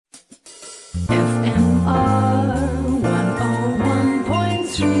FMR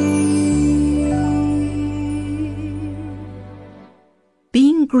 101.3.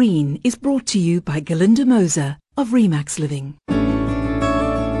 Being Green is brought to you by Galinda Moser of Remax Living.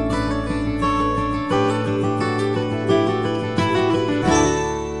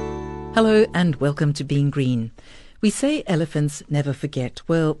 Hello and welcome to Being Green. We say elephants never forget.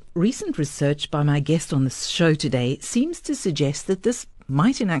 Well, recent research by my guest on the show today seems to suggest that this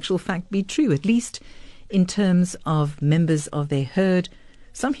might in actual fact be true, at least in terms of members of their herd,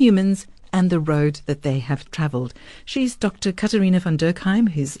 some humans, and the road that they have travelled. She's Dr. Katharina van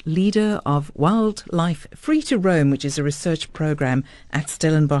Durkheim, who's leader of Wildlife Free to Roam, which is a research program at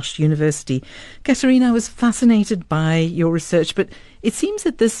Stellenbosch University. Katharina, I was fascinated by your research, but it seems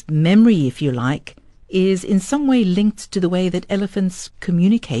that this memory, if you like, is in some way linked to the way that elephants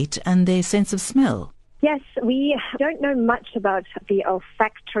communicate and their sense of smell. Yes, we don't know much about the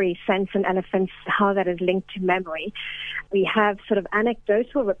olfactory sense in elephants, how that is linked to memory. We have sort of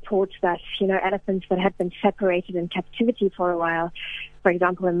anecdotal reports that, elephants that had been separated in captivity for a while, for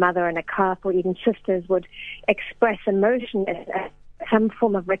example, a mother and a calf or even sisters would express emotion as some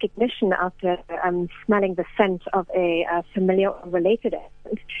form of recognition after smelling the scent of a familiar or related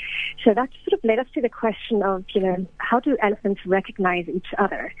elephant. So that sort of led us to the question of, how do elephants recognize each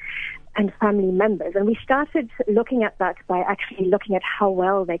other and family members? And we started looking at that by actually looking at how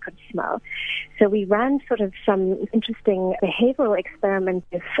well they could smell. So we ran sort of some interesting behavioral experiments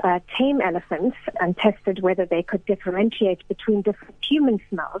with tame elephants and tested whether they could differentiate between different human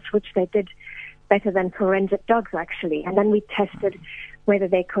smells, which they did better than forensic dogs, actually. And then we tested whether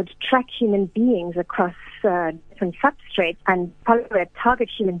they could track human beings across different substrates and follow a target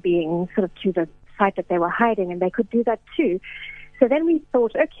human being sort of to the site that they were hiding, and they could do that too. So then we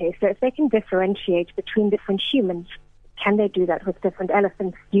thought, okay, so if they can differentiate between different humans, can they do that with different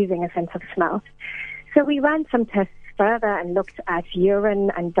elephants using a sense of smell? So we ran some tests further and looked at urine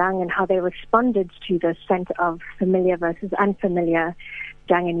and dung and how they responded to the scent of familiar versus unfamiliar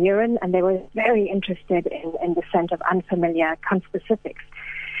dung and urine, and they were very interested in the scent of unfamiliar conspecifics.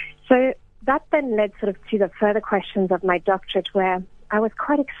 So that then led sort of to the further questions of my doctorate, where I was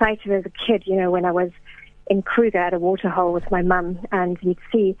quite excited as a kid, when I was in Kruger at a waterhole with my mum, and you'd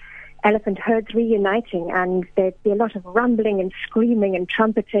see elephant herds reuniting, and there'd be a lot of rumbling and screaming and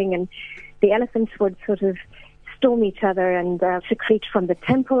trumpeting, and the elephants would sort of storm each other and secrete from the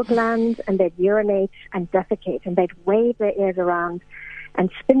temporal gland, and they'd urinate and defecate, and they'd wave their ears around and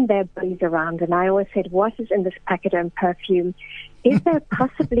spin their bodies around. And I always said, what is in this Pachyderm perfume? Is there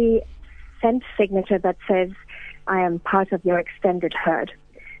possibly scent signature that says, I am part of your extended herd?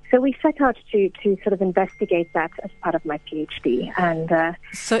 So we set out to sort of investigate that as part of my PhD. And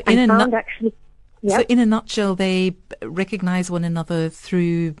So in a nutshell, they recognize one another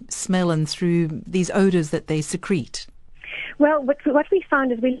through smell and through these odors that they secrete. Well, what we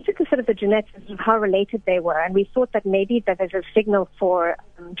found is we looked at the genetics of how related they were, and we thought that maybe that there's a signal for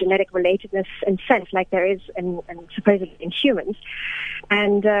genetic relatedness in scent, like there is supposedly in humans.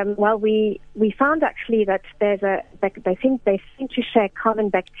 And we found actually that they seem to share common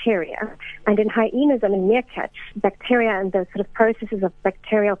bacteria, and in hyenas and in meerkats, bacteria and the sort of processes of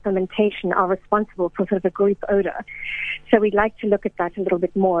bacterial fermentation are responsible for sort of a group odor. So we'd like to look at that a little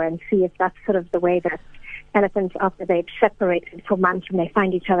bit more and see if that's sort of the way that elephants, after they've separated for months and they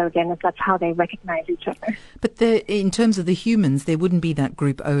find each other again, if that's how they recognize each other. But in terms of the humans, there wouldn't be that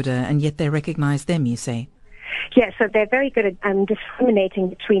group odor, and yet they recognize them, you say? Yeah, so they're very good at discriminating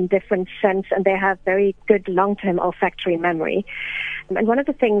between different scents, and they have very good long-term olfactory memory. And one of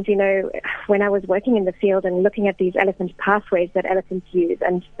the things, when I was working in the field and looking at these elephant pathways that elephants use,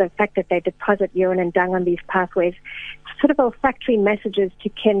 and the fact that they deposit urine and dung on these pathways, sort of olfactory messages to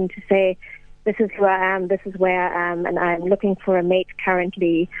kin to say, this is who I am, this is where I am, and I'm looking for a mate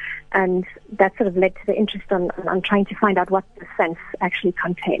currently. And that sort of led to the interest on trying to find out what the scents actually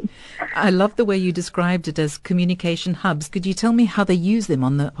contain. I love the way you described it as communication hubs. Could you tell me how they use them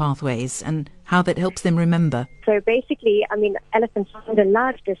on the pathways and how that helps them remember? So basically, elephants wander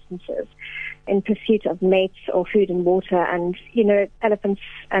large distances in pursuit of mates or food and water, and elephants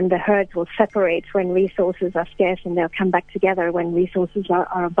and the herds will separate when resources are scarce, and they'll come back together when resources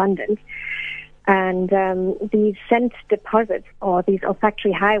are abundant. And these scent deposits or these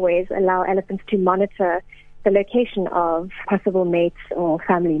olfactory highways allow elephants to monitor the location of possible mates or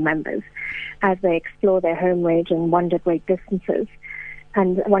family members as they explore their home range and wander great distances.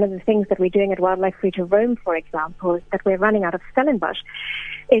 And one of the things that we're doing at Wildlife Free to Roam, for example, is that we're running out of Stellenbosch,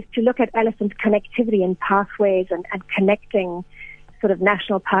 is to look at elephant connectivity and pathways and connecting sort of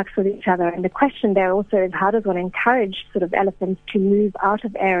national parks with each other. And the question there also is, how does one encourage sort of elephants to move out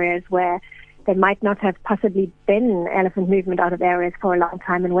of areas where there might not have possibly been elephant movement out of areas for a long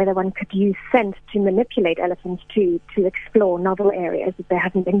time, and whether one could use scent to manipulate elephants to explore novel areas that they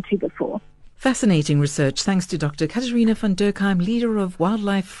hadn't been to before. Fascinating research. Thanks to Dr. Katarina van Durkheim, leader of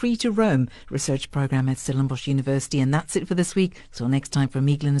Wildlife Free to Roam research program at Stellenbosch University. And that's it for this week. Till next time, from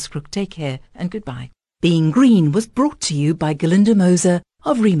me, Glynis Crook, take care and goodbye. Being Green was brought to you by Galinda Moser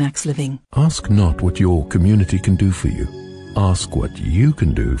of Remax Living. Ask not what your community can do for you. Ask what you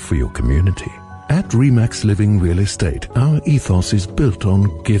can do for your community. At Remax Living Real Estate, our ethos is built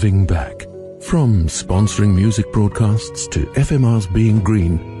on giving back. From sponsoring music broadcasts to FMR's Being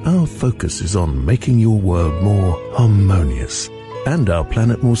Green, our focus is on making your world more harmonious and our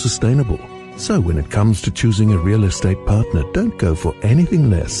planet more sustainable. So when it comes to choosing a real estate partner, don't go for anything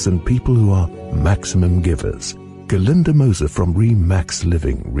less than people who are maximum givers. Galinda Moser from Remax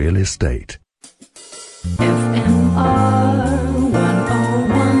Living Real Estate. FMR